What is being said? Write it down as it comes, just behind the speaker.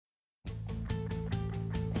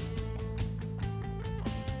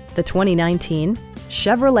the 2019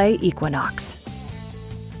 Chevrolet Equinox.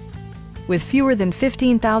 With fewer than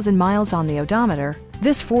 15,000 miles on the odometer,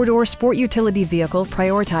 this four-door sport utility vehicle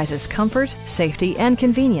prioritizes comfort, safety, and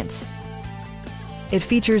convenience. It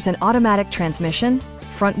features an automatic transmission,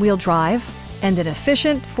 front-wheel drive, and an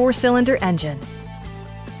efficient four-cylinder engine.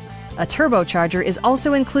 A turbocharger is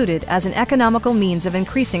also included as an economical means of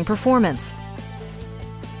increasing performance.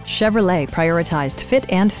 Chevrolet prioritized fit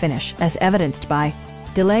and finish as evidenced by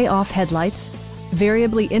delay-off headlights,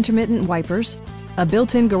 variably intermittent wipers, a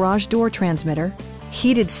built-in garage door transmitter,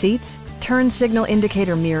 heated seats, turn signal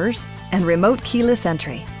indicator mirrors, and remote keyless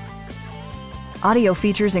entry. Audio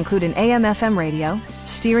features include an AM/FM radio,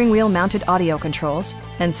 steering wheel mounted audio controls,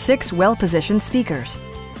 and 6 well-positioned speakers.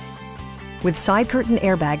 With side curtain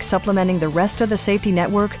airbags supplementing the rest of the safety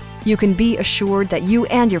network, you can be assured that you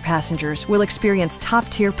and your passengers will experience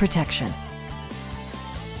top-tier protection.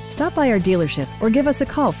 Stop by our dealership or give us a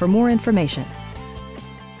call for more information.